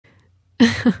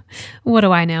What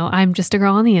do I know? I'm just a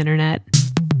girl on the internet.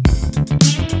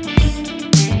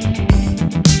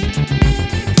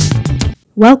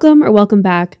 Welcome or welcome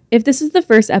back. If this is the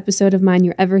first episode of mine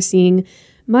you're ever seeing,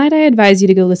 might I advise you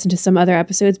to go listen to some other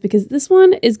episodes because this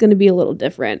one is going to be a little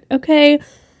different, okay?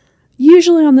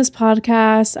 Usually on this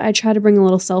podcast, I try to bring a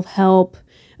little self-help,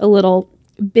 a little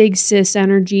big sis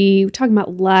energy, talking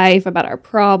about life, about our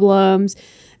problems,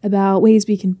 about ways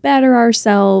we can better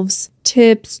ourselves,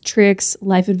 tips, tricks,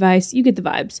 life advice. You get the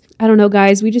vibes. I don't know,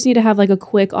 guys. We just need to have like a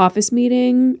quick office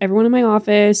meeting. Everyone in my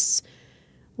office,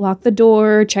 lock the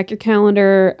door, check your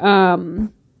calendar.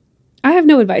 I have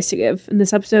no advice to give in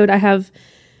this episode. I have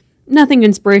nothing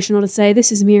inspirational to say.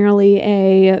 This is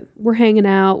merely we're hanging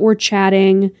out, we're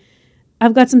chatting.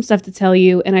 I've got some stuff to tell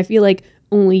you, and I feel like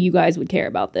only you guys would care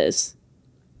about this.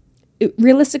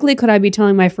 Realistically, could I be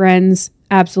telling my friends?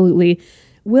 Absolutely.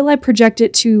 Will I project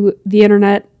it to the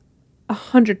internet?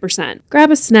 100%.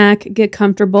 Grab a snack, get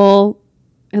comfortable,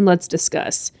 and let's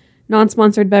discuss.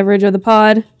 Non-sponsored beverage of the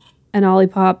pod, an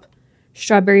Olipop,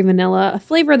 strawberry vanilla, a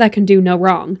flavor that can do no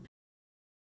wrong.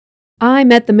 I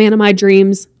met the man of my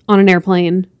dreams on an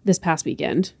airplane this past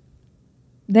weekend.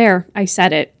 There, I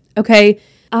said it. Okay,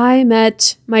 I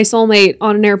met my soulmate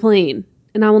on an airplane,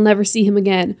 and I will never see him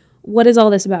again. What is all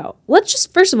this about?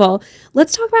 First of all,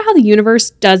 let's talk about how the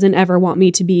universe doesn't ever want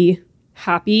me to be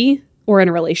happy or in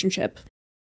a relationship.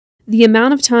 The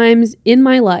amount of times in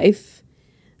my life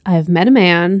I have met a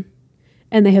man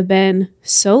and they have been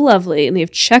so lovely and they have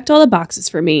checked all the boxes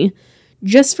for me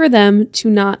just for them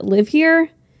to not live here,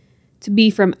 to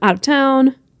be from out of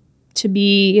town, to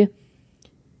be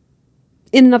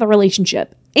in another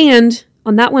relationship. And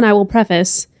on that one, I will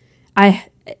preface,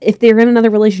 if they're in another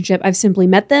relationship, I've simply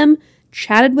met them,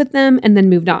 chatted with them, and then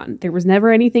moved on. There was never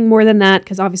anything more than that,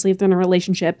 because obviously if they're in a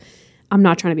relationship, I'm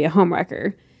not trying to be a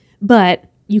homewrecker. But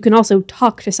you can also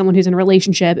talk to someone who's in a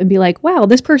relationship and be like, wow,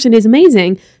 this person is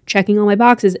amazing, checking all my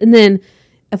boxes. And then,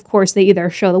 of course, they either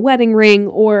show the wedding ring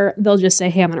or they'll just say,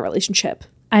 hey, I'm in a relationship.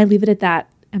 I leave it at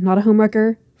that. I'm not a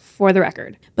homewrecker, for the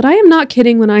record. But I am not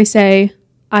kidding when I say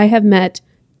I have met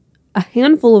a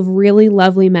handful of really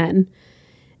lovely men,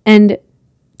 and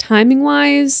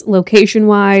timing-wise,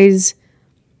 location-wise,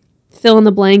 fill in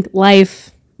the blank,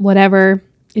 life, whatever,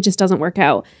 it just doesn't work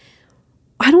out.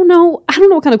 I don't know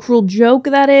what kind of cruel joke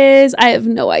that is. I have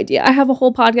no idea. I have a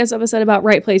whole podcast episode about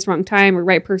right place, wrong time, or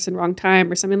right person, wrong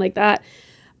time, or something like that.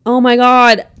 Oh my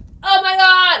God.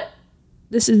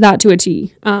 This is that to a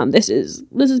T. This is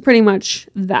pretty much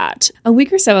that. A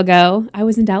week or so ago, I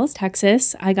was in Dallas,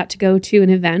 Texas. I got to go to an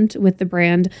event with the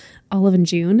brand Olive and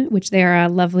June, which they are a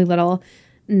lovely little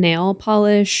nail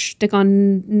polish,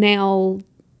 stick-on nail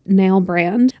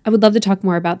brand. I would love to talk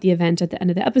more about the event at the end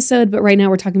of the episode, but right now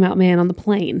we're talking about man on the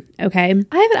plane, okay?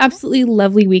 I have an absolutely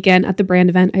lovely weekend at the brand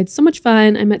event. I had so much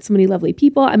fun. I met so many lovely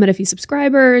people. I met a few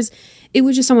subscribers. It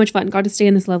was just so much fun. Got to stay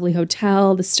in this lovely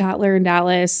hotel, the Statler in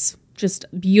Dallas. Just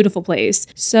beautiful place.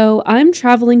 So I'm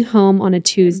traveling home on a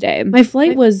Tuesday. My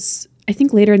flight was, I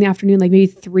think, later in the afternoon, like maybe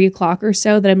 3 o'clock or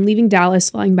so, that I'm leaving Dallas,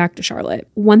 flying back to Charlotte.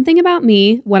 One thing about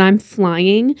me when I'm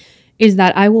flying is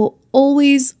that I will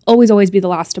always be the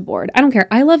last to board. I don't care.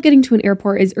 I love getting to an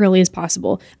airport as early as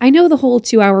possible. I know the whole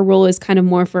 2-hour rule is kind of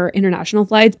more for international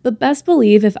flights, but best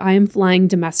believe if I am flying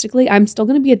domestically, I'm still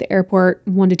going to be at the airport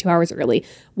 1 to 2 hours early.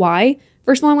 Why?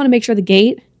 First of all, I want to make sure the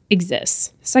gate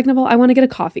exists. Second of all, I want to get a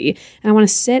coffee and I want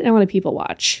to sit and I want to people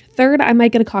watch. Third, I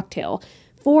might get a cocktail.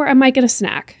 4, I might get a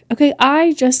snack. Okay,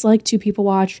 I just like to people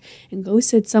watch and go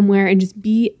sit somewhere and just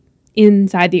be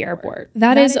inside the airport.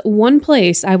 That is one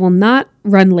place I will not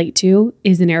run late to,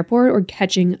 is an airport or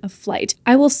catching a flight.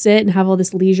 I will sit and have all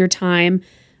this leisure time,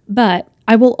 but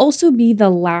I will also be the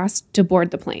last to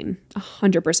board the plane.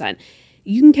 100%.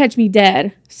 You can catch me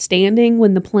dead standing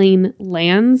when the plane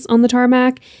lands on the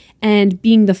tarmac and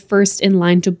being the first in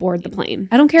line to board the plane.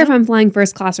 I don't care if I'm flying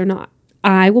first class or not.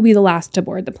 I will be the last to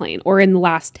board the plane, or in the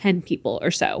last 10 people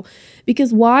or so.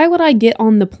 Because why would I get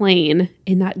on the plane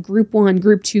in that group 1,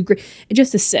 group 2,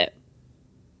 just to sit?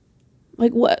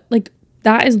 Like what? Like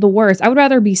that is the worst. I would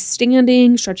rather be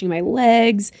standing, stretching my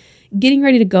legs, getting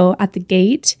ready to go at the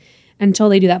gate until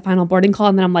they do that final boarding call.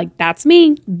 And then I'm like, that's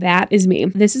me. That is me.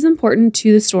 This is important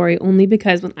to the story only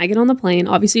because when I get on the plane,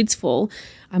 obviously it's full.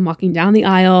 I'm walking down the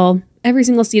aisle. Every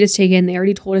single seat is taken. They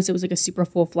already told us it was like a super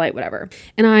full flight, whatever.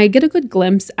 And I get a good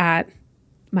glimpse at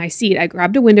my seat. I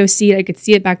grabbed a window seat. I could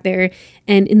see it back there.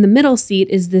 And in the middle seat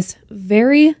is this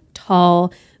very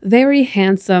tall, very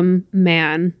handsome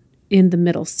man in the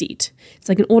middle seat. It's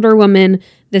like an older woman,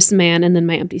 this man, and then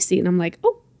my empty seat. And I'm like,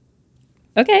 oh,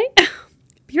 okay.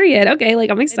 Period. Okay, like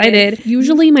I'm excited.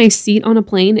 Usually my seat on a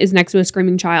plane is next to a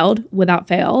screaming child without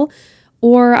fail.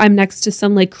 Or I'm next to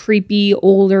some like creepy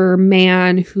older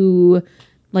man who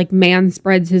like man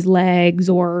spreads his legs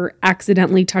or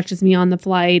accidentally touches me on the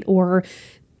flight or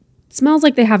smells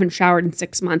like they haven't showered in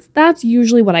 6 months. That's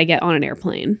usually what I get on an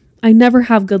airplane. I never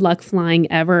have good luck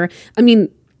flying ever. I mean,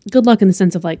 good luck in the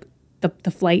sense of like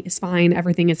the flight is fine,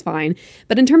 everything is fine.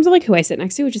 But in terms of like who I sit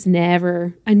next to,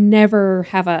 I never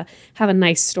have a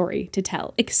nice story to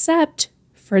tell, except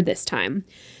for this time.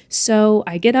 So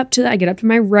I get up to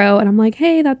my row and I'm like,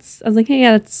 hey,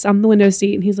 I'm the window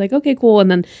seat. And he's like, okay, cool. And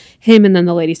then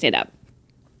the lady stayed up.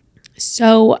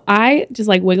 So I just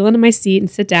like wiggle into my seat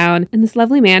and sit down. And this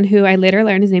lovely man, who I later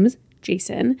learned his name is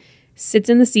Jason,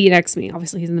 sits in the seat next to me.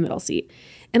 Obviously, he's in the middle seat.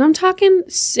 And I'm talking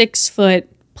 6 foot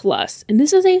plus. And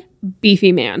this is a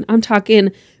beefy man. I'm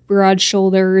talking broad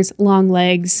shoulders, long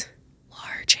legs,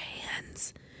 large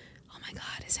hands. Oh my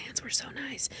God, his hands were so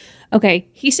nice. Okay,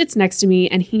 he sits next to me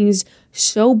and he's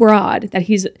so broad that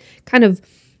he's kind of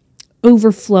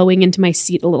overflowing into my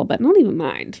seat a little bit. I don't even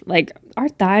mind. Like, our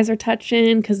thighs are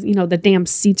touching because, you know, the damn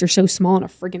seats are so small in a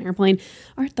freaking airplane.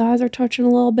 Our thighs are touching a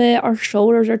little bit. Our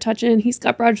shoulders are touching. He's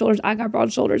got broad shoulders. I got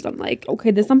broad shoulders. I'm like,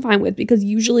 okay, this I'm fine with, because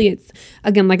usually it's,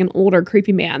 again, like an older,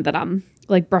 creepy man that I'm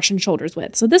like brushing shoulders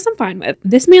with. So this I'm fine with.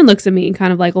 This man looks at me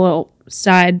kind of like a little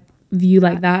side view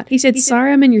like that. He said,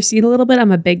 sorry, I'm in your seat a little bit.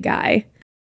 I'm a big guy.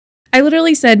 I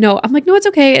literally said no. I'm like, no, it's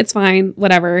okay. It's fine.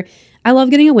 Whatever. I love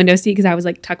getting a window seat because I always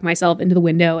like tuck myself into the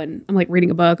window and I'm like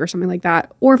reading a book or something like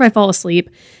that. Or if I fall asleep,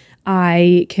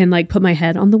 I can like put my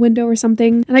head on the window or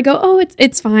something. And I go, oh,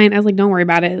 it's fine. I was like, don't worry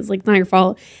about it. It's like not your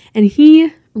fault. And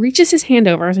he reaches his hand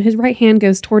over. So his right hand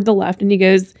goes toward the left and he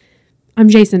goes, I'm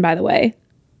Jason, by the way.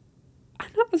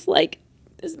 And I was like,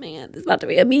 this is about to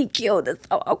be a meet cute. This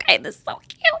is so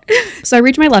cute. So I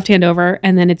reach my left hand over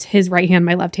and then it's his right hand,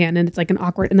 my left hand, and it's like an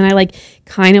awkward, and then I like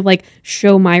kind of like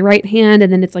show my right hand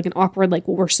and then it's like an awkward, like,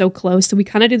 well, we're so close. So we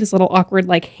kind of do this little awkward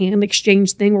like hand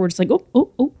exchange thing where we're just like,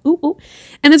 oh.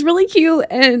 And it's really cute.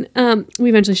 And we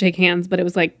eventually shake hands, but it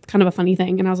was like kind of a funny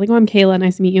thing. And I was like, oh, I'm Kayla.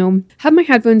 Nice to meet you. Have my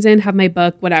headphones in, have my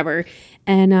book, whatever.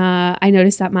 And I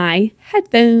noticed that my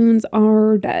headphones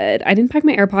are dead. I didn't pack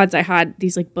my AirPods. I had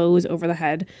these like Bose over the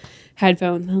head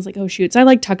headphones. And I was like, oh shoot. So I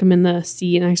like tuck them in the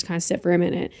seat and I just kind of sit for a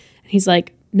minute. And he's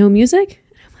like, no music?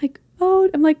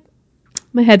 And I'm like,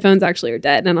 my headphones actually are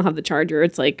dead and I don't have the charger.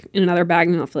 It's like in another bag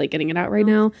and I don't feel like getting it out right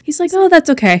now. He's like, oh, that's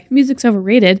okay. Music's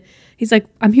overrated. He's like,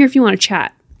 I'm here if you want to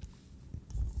chat.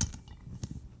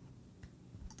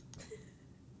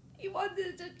 He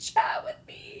wanted to chat with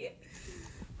me.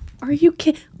 Are you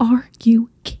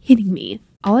kidding me?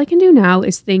 All I can do now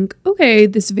is think, okay,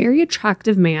 this very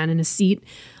attractive man in a seat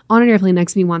on an airplane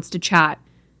next to me wants to chat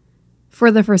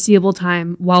for the foreseeable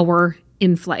time while we're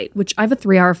in flight, which I have a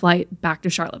 3-hour flight back to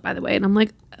Charlotte, by the way. And I'm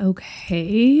like,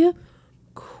 okay,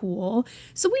 cool.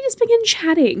 So we just begin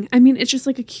chatting. I mean, it's just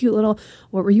like a cute little,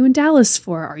 what were you in Dallas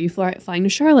for? Are you flying to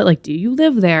Charlotte? Like, do you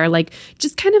live there? Like,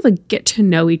 just kind of a get to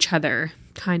know each other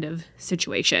kind of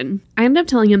situation. I ended up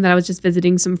telling him that I was just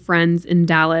visiting some friends in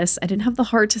Dallas. I didn't have the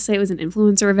heart to say it was an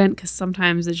influencer event because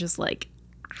sometimes it's just like,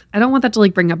 I don't want that to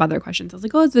like bring up other questions. I was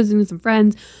like, oh, I was visiting some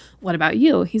friends. What about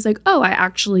you? He's like, oh, I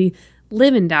actually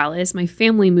live in Dallas. My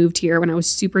family moved here when I was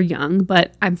super young,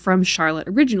 but I'm from Charlotte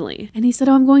originally. And he said,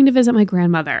 oh, I'm going to visit my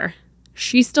grandmother.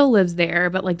 She still lives there,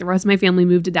 but like the rest of my family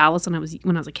moved to Dallas when I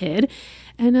was a kid.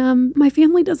 And my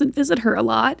family doesn't visit her a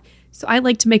lot. So I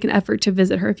like to make an effort to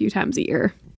visit her a few times a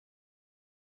year.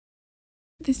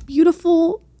 This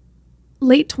beautiful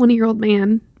late 20-year-old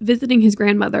man visiting his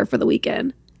grandmother for the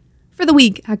weekend. For the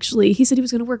week, actually. He said he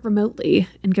was going to work remotely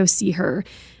and go see her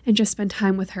and just spend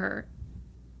time with her.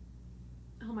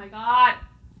 Oh my God.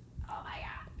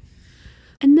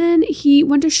 And then he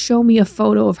went to show me a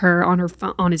photo of her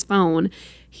on his phone.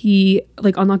 He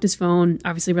like unlocked his phone.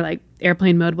 Obviously, we're like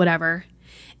airplane mode, whatever.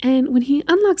 And when he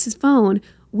unlocks his phone,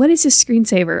 what is his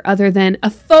screensaver other than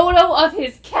a photo of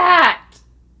his cat?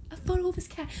 A photo of his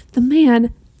cat. The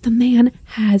man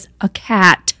has a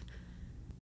cat.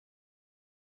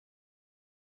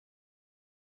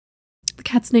 The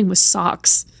cat's name was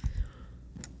Socks.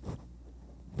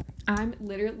 I'm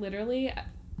literally,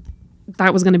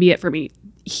 that was going to be it for me.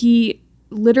 He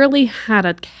literally had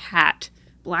a cat,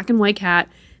 black and white cat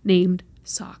named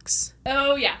Socks.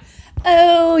 Oh yeah.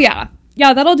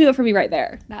 Yeah, that'll do it for me right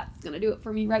there. That's going to do it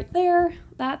for me right there.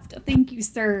 Thank you,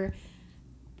 sir.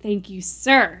 Thank you,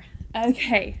 sir.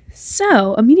 Okay.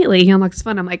 So immediately he unlocks his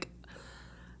phone. I'm like,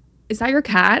 is that your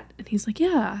cat? And he's like,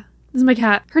 yeah, this is my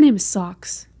cat. Her name is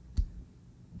Socks.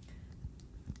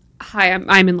 Hi,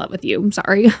 I'm in love with you. I'm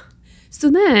sorry. So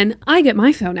then I get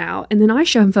my phone out and then I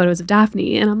show him photos of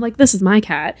Daphne and I'm like, this is my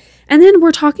cat. And then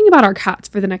we're talking about our cats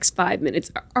for the next 5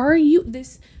 minutes.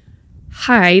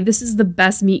 Hi, this is the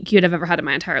best meet cute I've ever had in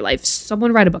my entire life.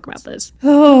 Someone write a book about this.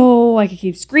 Oh, I could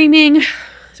keep screaming.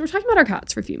 So we're talking about our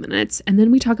cats for a few minutes. And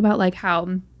then we talk about like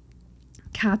how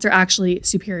cats are actually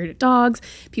superior to dogs.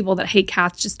 People that hate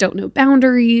cats just don't know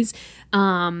boundaries.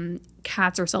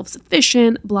 Cats are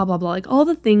self-sufficient, blah, blah, blah. Like all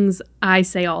the things I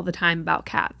say all the time about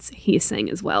cats, he is saying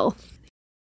as well.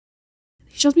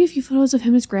 He shows me a few photos of him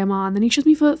and his grandma, and then he shows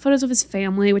me photos of his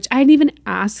family, which I didn't even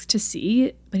ask to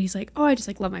see. But he's like, oh, I just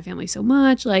like love my family so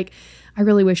much. Like, I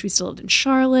really wish we still lived in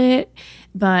Charlotte.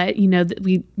 But, you know,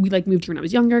 we like moved here when I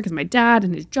was younger because my dad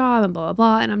and his job and blah, blah,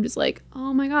 blah. And I'm just like,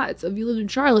 oh my God. So if you lived in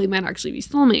Charlotte, you might actually be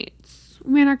soulmates.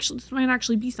 This might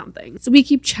actually be something. So we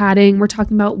keep chatting. We're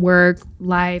talking about work,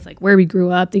 life, like where we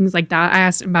grew up, things like that. I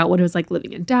asked him about what it was like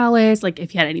living in Dallas, like if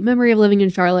he had any memory of living in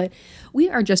Charlotte. We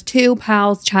are just two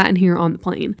pals chatting here on the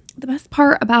plane. The best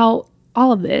part about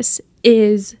all of this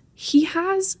is he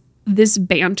has this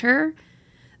banter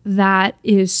that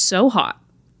is so hot.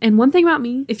 And one thing about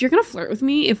me, if you're going to flirt with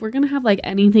me, if we're going to have like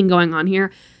anything going on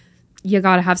here, you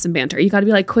got to have some banter. You got to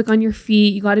be like quick on your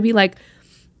feet. You got to be like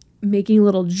making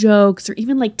little jokes or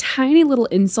even like tiny little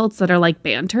insults that are like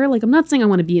banter. Like, I'm not saying I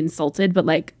want to be insulted, but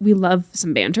like we love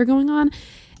some banter going on.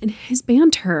 And his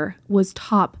banter was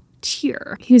top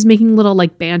tier. He was making little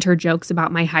like banter jokes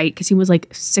about my height because he was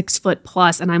like 6 foot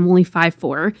plus and I'm only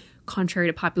 5'4", contrary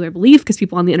to popular belief because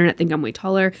people on the internet think I'm way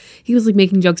taller. He was like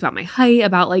making jokes about my height,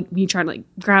 about like me trying to like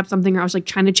grab something, or I was like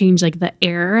trying to change like the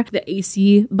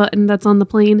AC button that's on the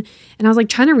plane, and I was like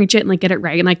trying to reach it and like get it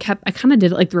right, and I kind of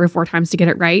did it like 3 or 4 times to get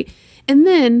it right, and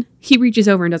then he reaches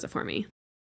over and does it for me.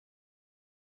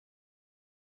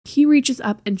 He reaches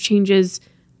up and changes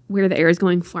where the air is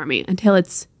going for me until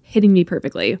it's hitting me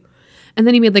perfectly. And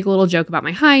then he made like a little joke about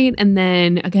my height. And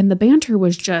then again, the banter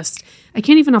was just, I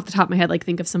can't even off the top of my head, like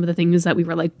think of some of the things that we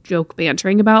were like joke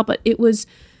bantering about, but it was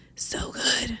so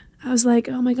good. I was like,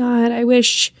 oh my God, I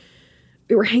wish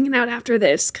we were hanging out after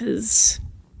this because,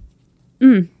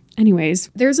 anyways,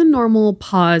 there's a normal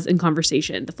pause in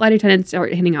conversation. The flight attendants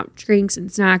start handing out drinks and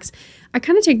snacks. I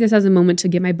kind of take this as a moment to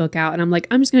get my book out and I'm like,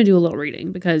 I'm just going to do a little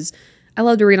reading because I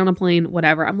love to read on a plane,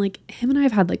 whatever. I'm like, him and I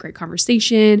have had like great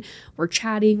conversation. We're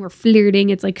chatting, we're flirting.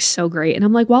 It's like so great. And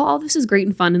I'm like, while all this is great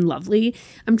and fun and lovely,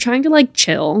 I'm trying to like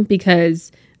chill because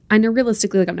I know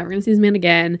realistically, like I'm never going to see this man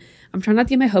again. I'm trying not to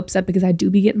get my hopes up because I do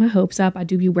be getting my hopes up. I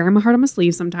do be wearing my heart on my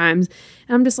sleeve sometimes.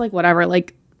 And I'm just like, whatever,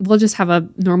 like we'll just have a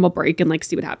normal break and like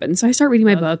see what happens. So I start reading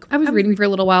my book. I was reading for a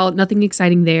little while, nothing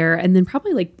exciting there. And then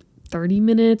probably like 30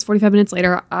 minutes, 45 minutes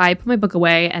later, I put my book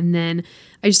away and then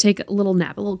I just take a little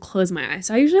nap, a little close my eyes.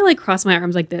 So I usually like cross my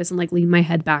arms like this and like lean my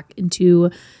head back into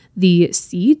the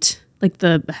seat, like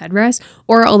the headrest,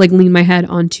 or I'll like lean my head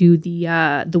onto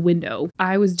the window.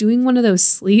 I was doing one of those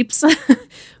sleeps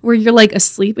where you're like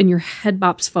asleep and your head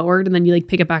bops forward and then you like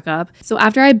pick it back up. So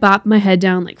after I bop my head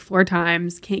down like 4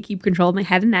 times, can't keep control of my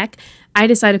head and neck, I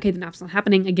decide, okay, the nap's not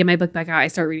happening. I get my book back out. I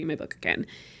start reading my book again.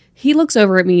 He looks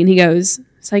over at me and he goes,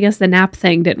 so I guess the nap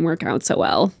thing didn't work out so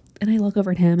well. And I look over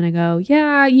at him and I go,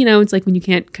 yeah, you know, it's like when you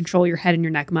can't control your head and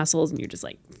your neck muscles and you're just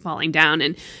like falling down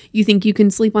and you think you can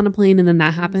sleep on a plane and then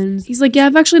that happens. He's like, yeah,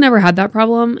 I've actually never had that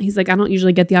problem. He's like, I don't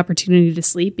usually get the opportunity to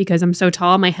sleep because I'm so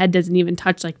tall. My head doesn't even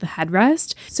touch like the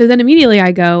headrest. So then immediately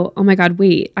I go, oh my God,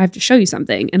 wait, I have to show you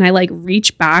something. And I like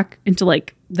reach back into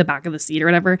like the back of the seat or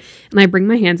whatever. And I bring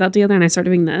my hands out together and I start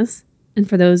doing this. And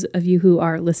for those of you who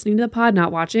are listening to the pod,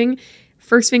 not watching,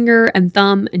 first finger and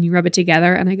thumb, and you rub it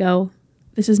together. And I go,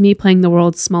 this is me playing the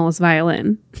world's smallest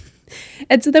violin.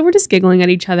 And so then we're just giggling at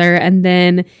each other. And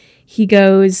then he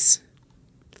goes,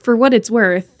 for what it's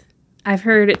worth, I've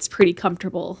heard it's pretty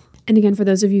comfortable. And again, for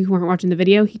those of you who aren't watching the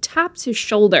video, he taps his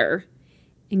shoulder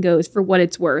and goes, for what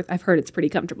it's worth, I've heard it's pretty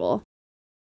comfortable.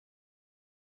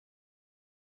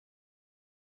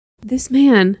 This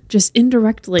man just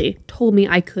indirectly told me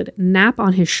I could nap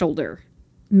on his shoulder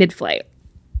mid-flight.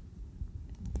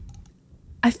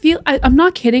 I'm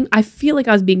not kidding. I feel like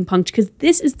I was being punked because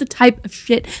this is the type of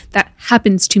shit that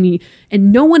happens to me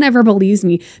and no one ever believes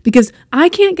me because I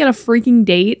can't get a freaking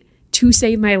date to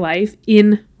save my life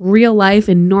in real life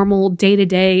and normal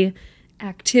day-to-day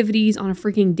activities on a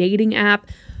freaking dating app.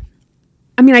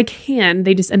 I mean, I can.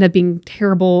 They just end up being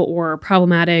terrible or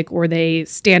problematic or they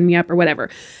stand me up or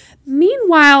whatever.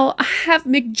 Meanwhile, I have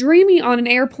McDreamy on an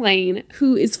airplane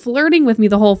who is flirting with me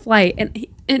the whole flight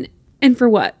and for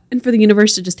what? And for the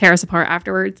universe to just tear us apart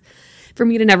afterwards. for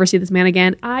me to never see this man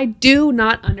again. I do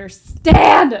not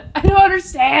understand. I don't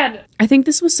understand. I think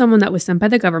this was someone that was sent by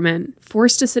the government,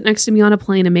 forced to sit next to me on a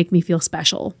plane and make me feel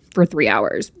special for 3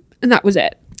 hours. And that was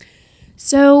it.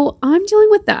 So I'm dealing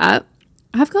with that.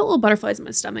 I've got little butterflies in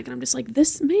my stomach and I'm just like,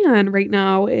 this man right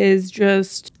now is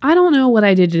just, I don't know what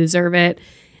I did to deserve it.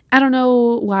 I don't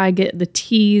know why I get the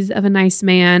tease of a nice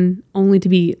man only to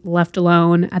be left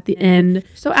alone at the end.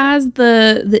 So as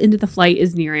the end of the flight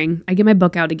is nearing, I get my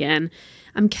book out again.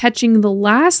 I'm catching the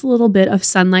last little bit of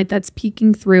sunlight that's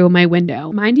peeking through my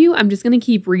window. Mind you, I'm just going to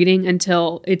keep reading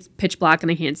until it's pitch black and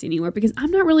I can't see anymore because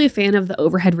I'm not really a fan of the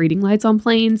overhead reading lights on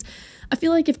planes. I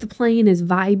feel like if the plane is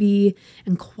vibey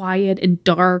and quiet and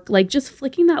dark, like just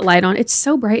flicking that light on, it's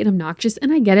so bright and obnoxious.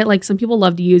 And I get it. Like some people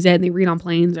love to use it and they read on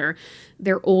planes or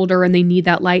they're older and they need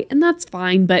that light. And that's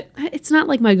fine. But it's not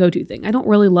like my go-to thing. I don't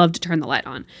really love to turn the light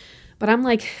on. But I'm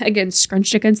like, again,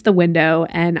 scrunched against the window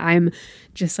and I'm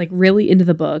just like really into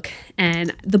the book.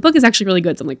 And the book is actually really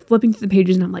good. So I'm like flipping through the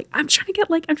pages and I'm like, I'm trying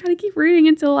to keep reading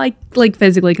until I like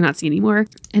physically cannot see anymore.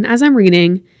 And as I'm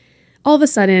reading, all of a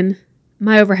sudden,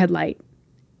 my overhead light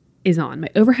is on. My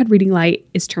overhead reading light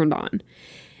is turned on.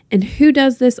 And who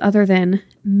does this other than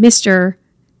Mr.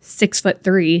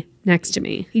 6'3" next to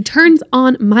me? He turns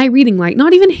on my reading light,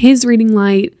 not even his reading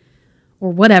light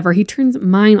or whatever. He turns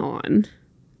mine on.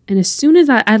 And as soon as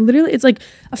I literally, it's like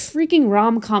a freaking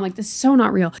rom-com. Like, this is so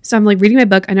not real. So I'm like reading my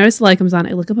book. I notice the light comes on.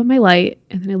 I look up at my light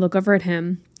and then I look over at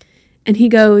him and he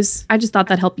goes, I just thought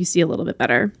that'd help you see a little bit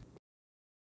better.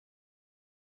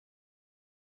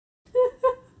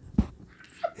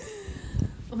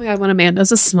 Oh my God, when a man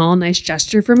does a small, nice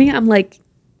gesture for me, I'm like,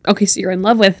 okay, so you're in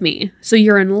love with me. So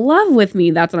you're in love with me.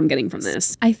 That's what I'm getting from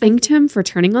this. I thanked him for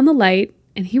turning on the light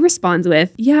and he responds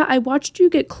with, yeah, I watched you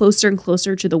get closer and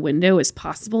closer to the window as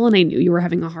possible and I knew you were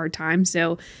having a hard time.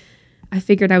 So I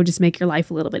figured I would just make your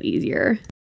life a little bit easier.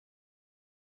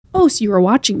 Oh, so you were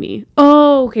watching me.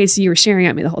 Oh, okay, so you were staring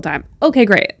at me the whole time. Okay,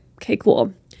 great. Okay,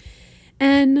 cool.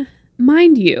 And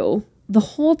mind you, the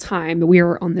whole time that we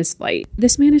were on this flight,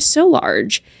 this man is so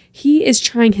large. He is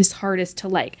trying his hardest to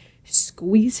like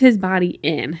squeeze his body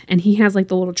in. And he has like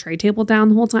the little tray table down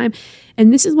the whole time.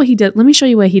 And this is what he does. Let me show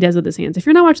you what he does with his hands. If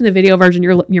you're not watching the video version,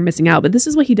 you're missing out. But this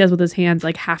is what he does with his hands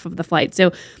like half of the flight.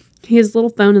 So he has a little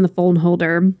phone in the phone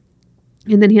holder.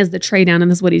 And then he has the tray down. And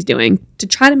this is what he's doing to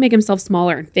try to make himself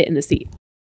smaller and fit in the seat.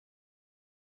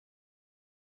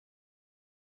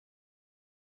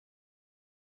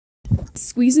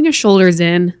 Squeezing his shoulders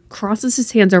in, crosses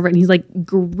his hands over it, and he's like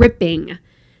gripping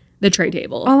the tray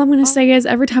table. All I'm going to say is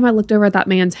every time I looked over at that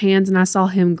man's hands and I saw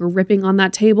him gripping on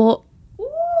that table, ooh,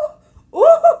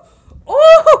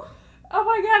 oh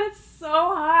my God, it's so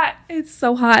hot. It's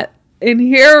so hot in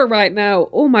here right now.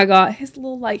 Oh my God, his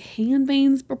little like hand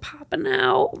veins were popping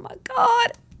out. Oh my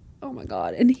God. Oh my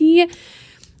God. And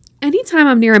anytime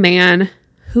I'm near a man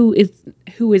who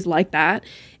is like that,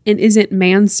 and isn't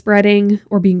man-spreading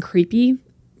or being creepy,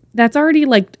 that's already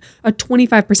like a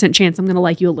 25% chance I'm going to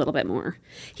like you a little bit more.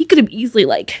 He could have easily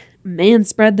like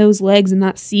man-spread those legs in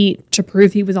that seat to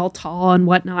prove he was all tall and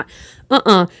whatnot.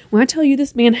 When I tell you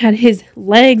this man had his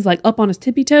legs like up on his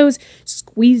tippy toes,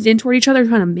 squeezed in toward each other,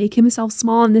 trying to make himself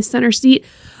small in this center seat.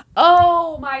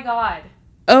 Oh my God.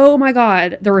 Oh my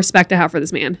God. The respect I have for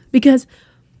this man. Because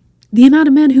the amount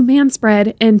of men who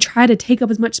man-spread and try to take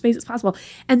up as much space as possible.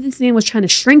 And this man was trying to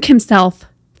shrink himself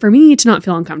for me to not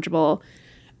feel uncomfortable.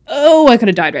 Oh, I could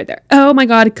have died right there. Oh my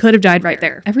God, I could have died right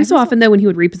there. Every so often though, when he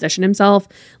would reposition himself,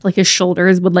 like his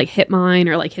shoulders would like hit mine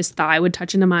or like his thigh would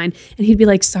touch into mine. And he'd be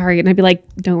like, sorry. And I'd be like,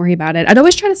 don't worry about it. I'd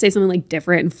always try to say something like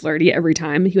different and flirty every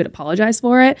time he would apologize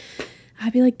for it.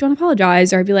 I'd be like, don't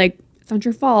apologize. Or I'd be like, it's not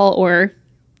your fault. Or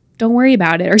don't worry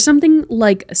about it, or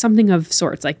something of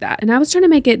sorts like that. And I was trying to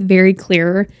make it very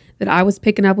clear that I was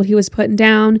picking up what he was putting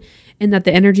down and that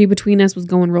the energy between us was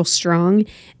going real strong.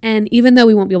 And even though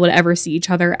we won't be able to ever see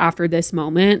each other after this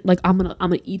moment, like I'm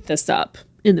gonna eat this up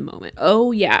in the moment.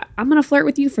 Oh yeah, I'm gonna flirt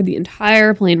with you for the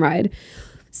entire plane ride.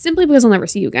 Simply because I'll never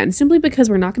see you again. Simply because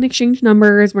we're not gonna exchange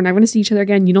numbers. We're never gonna see each other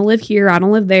again. You don't live here, I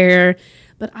don't live there.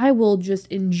 But I will just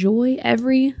enjoy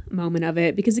every moment of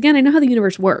it. Because again, I know how the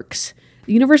universe works.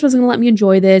 The universe wasn't going to let me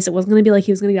enjoy this. It wasn't going to be like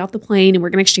he was going to get off the plane and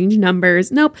we're going to exchange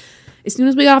numbers. Nope. As soon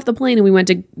as we got off the plane and we went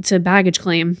to baggage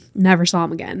claim, never saw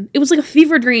him again. It was like a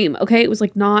fever dream, okay? It was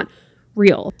like not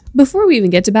real. Before we even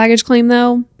get to baggage claim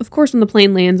though, of course when the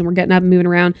plane lands and we're getting up and moving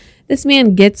around, this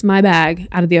man gets my bag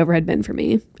out of the overhead bin for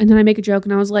me. And then I make a joke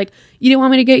and I was like, you didn't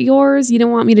want me to get yours? You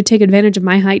didn't want me to take advantage of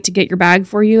my height to get your bag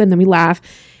for you? And then we laugh.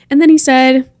 And then he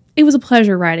said, it was a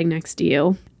pleasure riding next to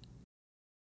you.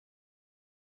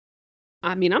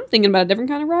 I mean, I'm thinking about a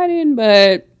different kind of riding,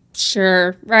 but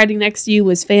Sure, riding next to you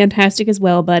was fantastic as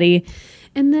well, buddy.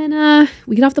 And then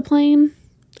we get off the plane.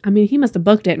 I mean, he must have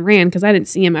booked it and ran because I didn't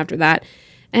see him after that.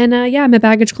 And yeah, my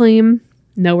baggage claim,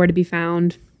 nowhere to be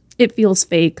found. It feels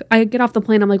fake. I get off the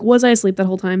plane. I'm like, was I asleep that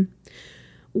whole time?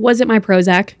 Was it my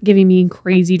Prozac giving me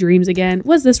crazy dreams again?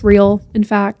 Was this real, in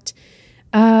fact?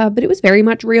 But it was very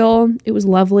much real. It was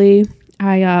lovely. Is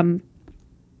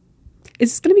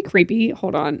this going to be creepy?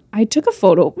 Hold on. I took a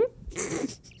photo.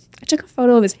 I took a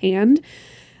photo of his hand.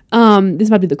 This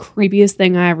might be the creepiest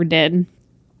thing I ever did.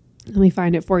 Let me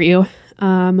find it for you.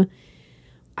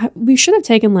 We should have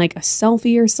taken like a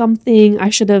selfie or something. I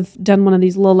should have done one of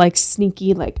these little like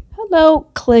sneaky like, hello,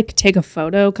 click, take a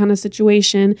photo kind of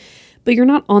situation. But you're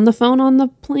not on the phone on the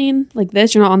plane like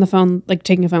this. You're not on the phone like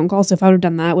taking a phone call. So if I would have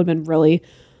done that, it would have been really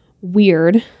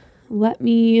weird. Let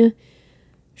me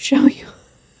show you.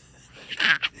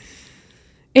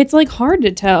 It's like hard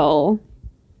to tell.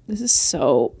 This is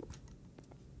so...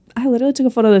 I literally took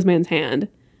a photo of this man's hand.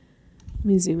 Let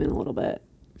me zoom in a little bit.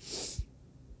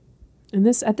 And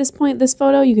at this point, this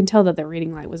photo, you can tell that the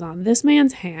reading light was on. This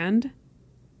man's hand.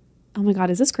 Oh my God,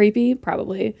 is this creepy?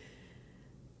 Probably.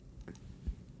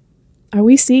 Are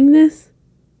we seeing this?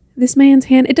 This man's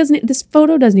hand. This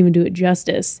photo doesn't even do it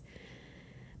justice.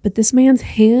 But this man's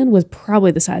hand was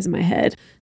probably the size of my head.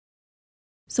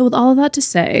 So with all of that to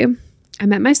say, I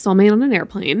met my soulmate on an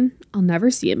airplane. I'll never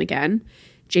see him again.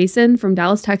 Jason from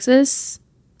Dallas, Texas.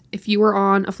 If you were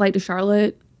on a flight to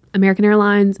Charlotte, American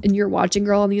Airlines, and you're watching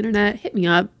Girl on the internet, hit me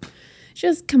up.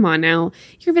 Just come on now.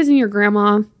 You're visiting your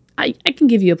grandma. I can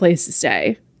give you a place to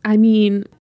stay. I mean,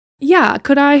 yeah,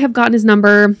 could I have gotten his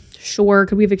number? Sure.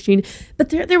 Could we have exchanged? But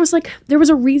there was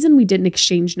a reason we didn't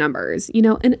exchange numbers, you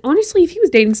know? And honestly, if he was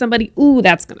dating somebody, ooh,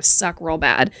 that's going to suck real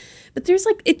bad. But there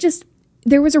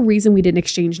was a reason we didn't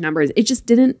exchange numbers. It just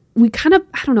didn't, I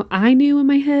don't know, I knew in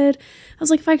my head, I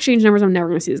was like, if I exchange numbers, I'm never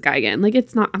going to see this guy again. Like,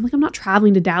 I'm not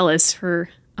traveling to Dallas for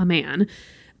a man.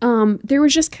 There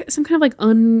was just some kind of like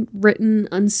unwritten,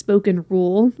 unspoken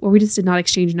rule where we just did not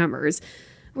exchange numbers.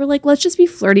 We're like, let's just be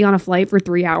flirty on a flight for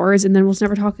 3 hours and then we'll just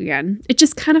never talk again. It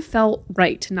just kind of felt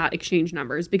right to not exchange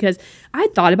numbers because I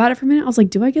thought about it for a minute. I was like,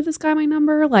 do I give this guy my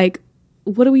number? Like,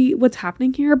 what's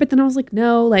happening here? But then I was like,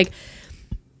 no, like,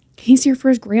 he's here for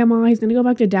his grandma. He's going to go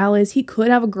back to Dallas. He could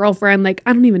have a girlfriend. Like,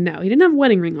 I don't even know. He didn't have a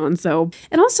wedding ring on. So,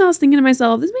 and also I was thinking to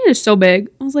myself, this man is so big.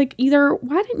 I was like, either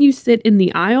why didn't you sit in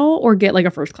the aisle or get like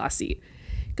a first class seat?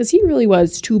 Because he really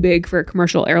was too big for a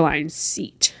commercial airline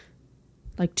seat.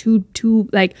 Like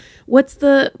like what's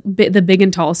the big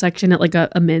and tall section at like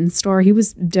a men's store? He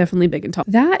was definitely big and tall.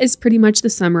 That is pretty much the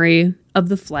summary of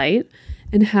the flight.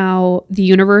 And how the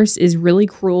universe is really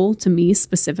cruel to me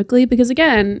specifically. Because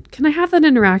again, can I have that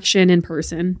interaction in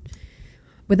person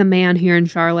with a man here in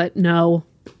Charlotte? No.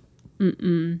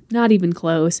 Not even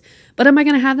close. But am I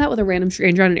going to have that with a random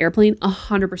stranger on an airplane?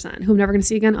 100%. Who I'm never going to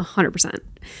see again? 100%.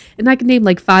 And I can name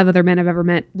like 5 other men I've ever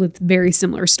met with very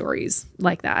similar stories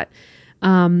like that.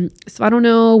 So I don't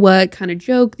know what kind of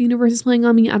joke the universe is playing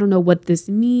on me. I don't know what this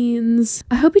means.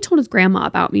 I hope he told his grandma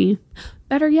about me.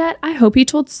 Better yet, I hope he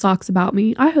told Socks about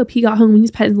me. I hope he got home and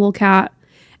he's petting his little cat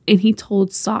and he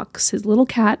told Socks, his little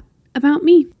cat, about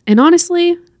me. And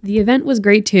honestly, the event was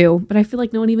great too, but I feel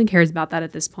like no one even cares about that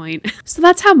at this point. So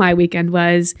that's how my weekend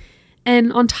was.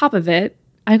 And on top of it,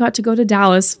 I got to go to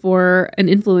Dallas for an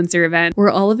influencer event where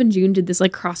Olive and June did this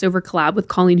like crossover collab with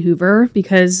Colleen Hoover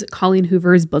because Colleen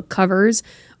Hoover's book covers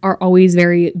are always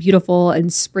very beautiful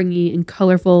and springy and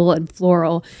colorful and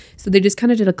floral. So they just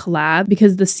kind of did a collab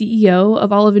because the CEO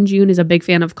of Olive and June is a big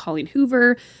fan of Colleen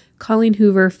Hoover. Colleen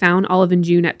Hoover found Olive and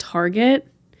June at Target.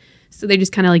 So they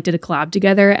just kind of like did a collab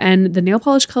together and the nail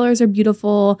polish colors are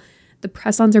beautiful. The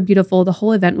press-ons are beautiful. The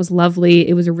whole event was lovely.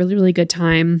 It was a really, really good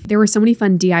time. There were so many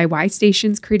fun DIY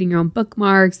stations, creating your own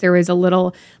bookmarks. There was a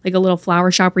little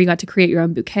flower shop where you got to create your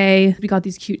own bouquet. We got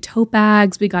these cute tote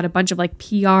bags. We got a bunch of like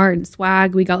PR and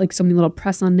swag. We got like so many little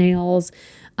press-on nails.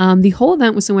 The whole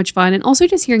event was so much fun. And also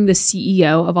just hearing the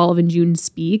CEO of Olive and June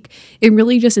speak, it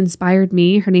really just inspired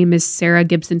me. Her name is Sarah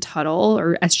Gibson Tuttle,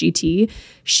 or SGT.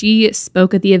 She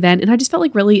spoke at the event and I just felt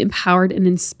like really empowered and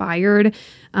inspired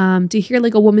to hear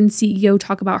like a woman CEO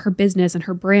talk about her business and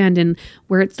her brand and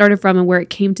where it started from and where it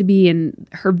came to be and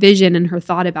her vision and her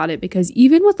thought about it. Because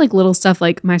even with like little stuff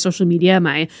like my social media,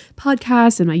 my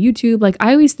podcast and my YouTube, like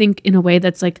I always think in a way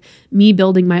that's like me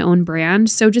building my own brand.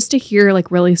 So just to hear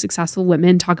like really successful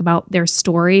women talk about their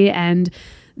story and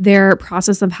their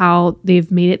process of how they've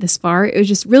made it this far, it was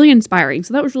just really inspiring.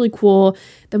 So that was really cool.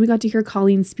 Then we got to hear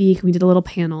Colleen speak and we did a little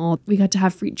panel. We got to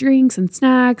have free drinks and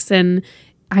snacks and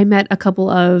I met a couple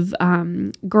of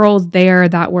girls there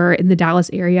that were in the Dallas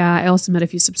area. I also met a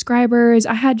few subscribers.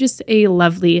 I had just a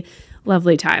lovely,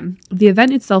 lovely time. The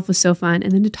event itself was so fun.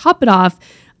 And then to top it off,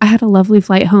 I had a lovely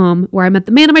flight home where I met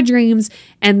the man of my dreams.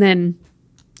 And then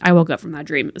I woke up from that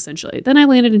dream, essentially. Then I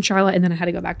landed in Charlotte, and then I had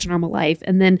to go back to normal life.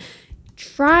 And then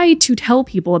try to tell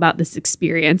people about this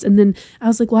experience. And then I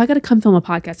was like, well, I got to come film a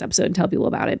podcast episode and tell people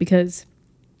about it, because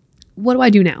what do I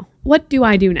do now? What do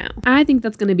I do now? I think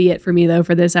that's going to be it for me, though,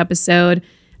 for this episode.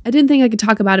 I didn't think I could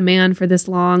talk about a man for this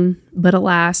long, but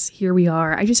alas, here we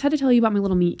are. I just had to tell you about my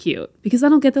little meet cute, because I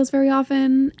don't get those very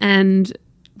often, and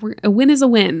a win is a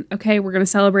win, okay? We're going to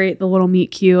celebrate the little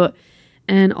meet cute,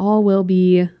 and all will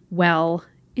be well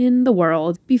in the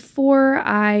world. Before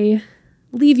I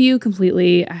leave you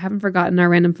completely, I haven't forgotten our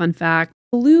random fun fact.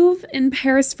 The Louvre in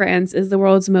Paris, France is the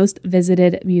world's most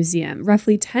visited museum.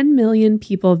 Roughly 10 million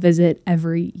people visit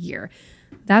every year.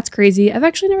 That's crazy. I've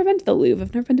actually never been to the Louvre.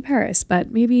 I've never been to Paris,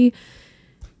 but maybe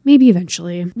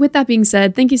eventually. With that being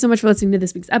said, thank you so much for listening to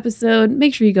this week's episode.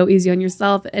 Make sure you go easy on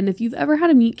yourself. And if you've ever had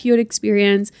a meet cute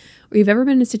experience, or you've ever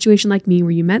been in a situation like me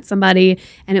where you met somebody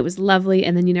and it was lovely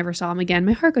and then you never saw them again,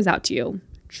 my heart goes out to you.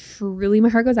 Truly, my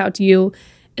heart goes out to you.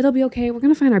 It'll be okay. We're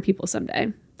going to find our people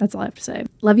someday. That's all I have to say.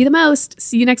 Love you the most.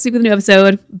 See you next week with a new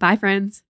episode. Bye, friends.